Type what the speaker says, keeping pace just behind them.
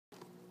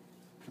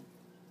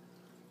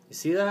You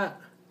see that?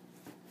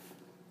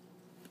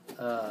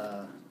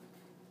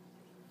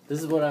 This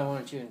is what I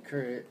want to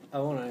encourage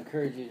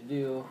you to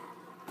do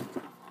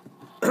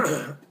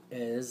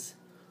is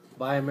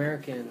buy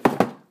American.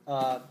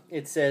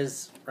 It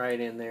says right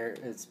in there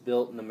it's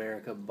built in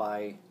America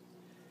by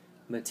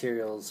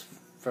materials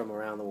from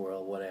around the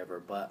world,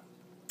 whatever. But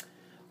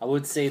I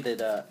would say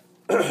that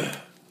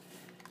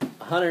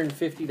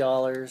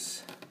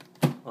 $150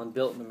 on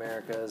built in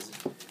America is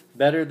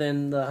better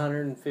than the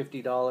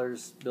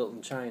 $150 built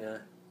in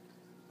China.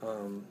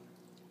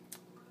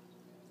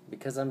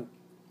 Because I'm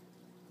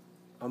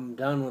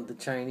done with the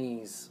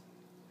Chinese.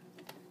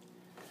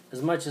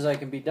 As much as I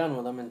can be done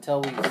with them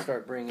until we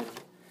start bringing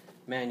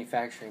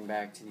manufacturing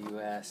back to the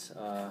U.S.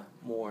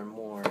 More and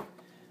more.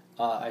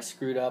 I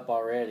screwed up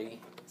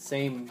already.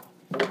 Same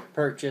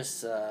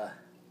purchase.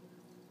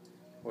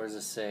 Where does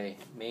it say?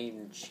 Made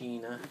in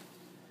China.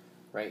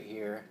 Right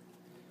here.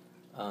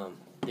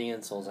 The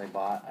insoles I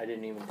bought. I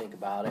didn't even think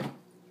about it.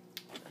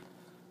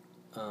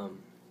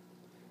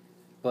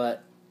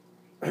 But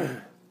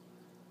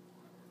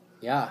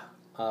yeah,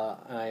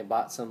 I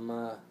bought some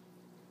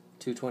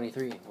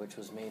 223, which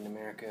was made in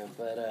America.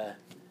 But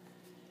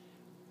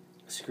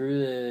screw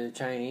the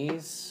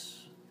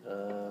Chinese.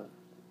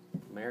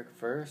 America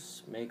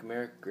first. Make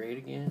America great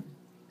again.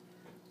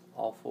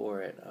 All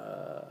for it.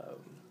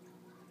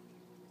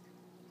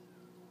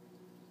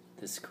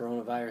 This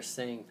coronavirus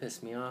thing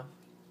pissed me off.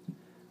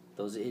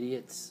 Those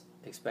idiots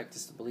expect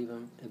us to believe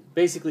them.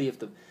 Basically, if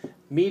the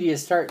media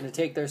is starting to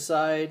take their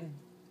side,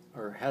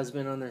 or has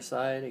been on their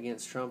side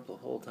against Trump the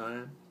whole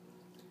time,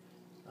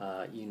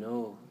 you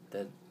know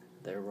that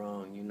they're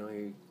wrong. You know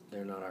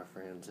they're not our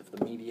friends. If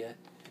the media,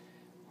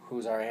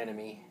 who's our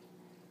enemy,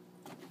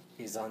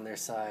 is on their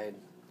side,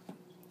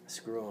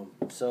 screw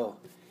them. So,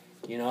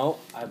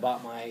 I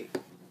bought my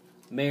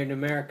Made in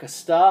America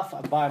stuff. I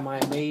buy my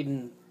Made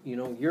in,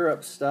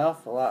 Europe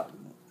stuff a lot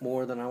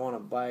more than I want to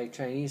buy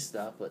Chinese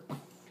stuff. But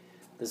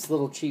this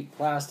little cheap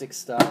plastic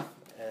stuff,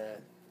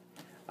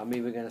 I'm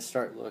even going to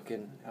start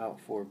looking out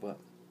for, but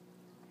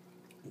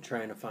I'm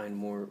trying to find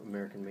more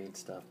American-made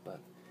stuff, but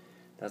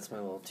that's my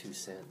little 2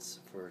 cents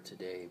for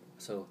today.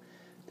 So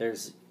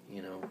there's,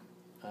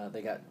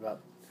 they got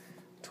about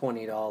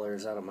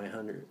 $20 out of my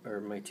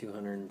my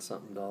 200 and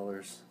something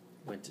dollars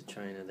went to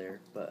China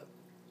there. But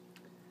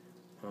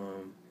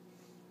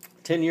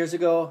 10 years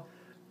ago,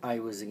 I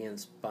was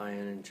against buying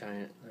in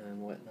China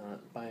and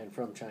whatnot, buying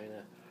from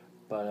China,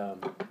 but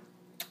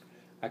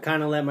I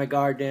kind of let my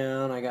guard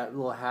down. I got a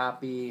little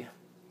happy.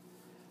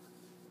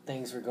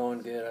 Things were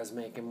going good. I was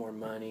making more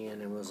money, and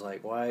it was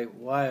like,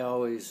 why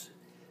always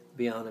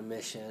be on a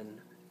mission?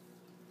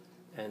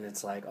 And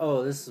it's like,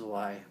 oh, this is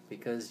why.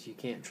 Because you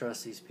can't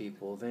trust these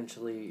people.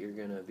 Eventually, you're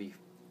going to be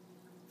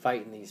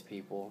fighting these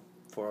people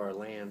for our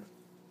land.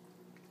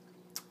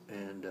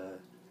 And,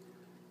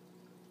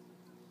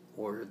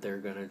 or they're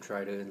going to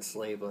try to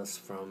enslave us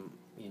from,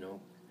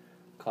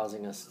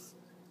 causing us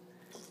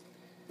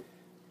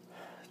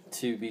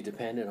to be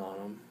dependent on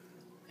them,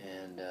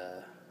 and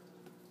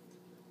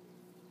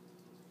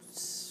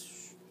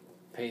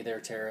pay their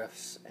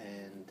tariffs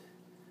and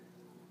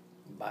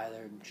buy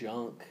their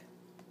junk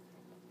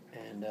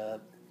and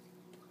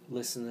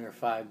listen to their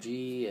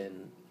 5G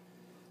and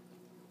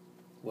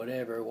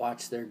whatever,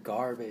 watch their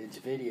garbage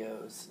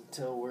videos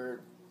until we're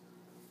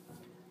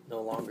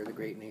no longer the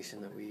great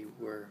nation that we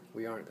were.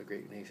 We aren't the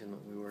great nation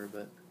that we were,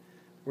 but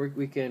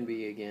we can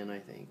be again, I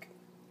think.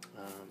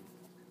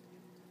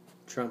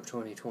 Trump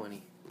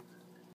 2020.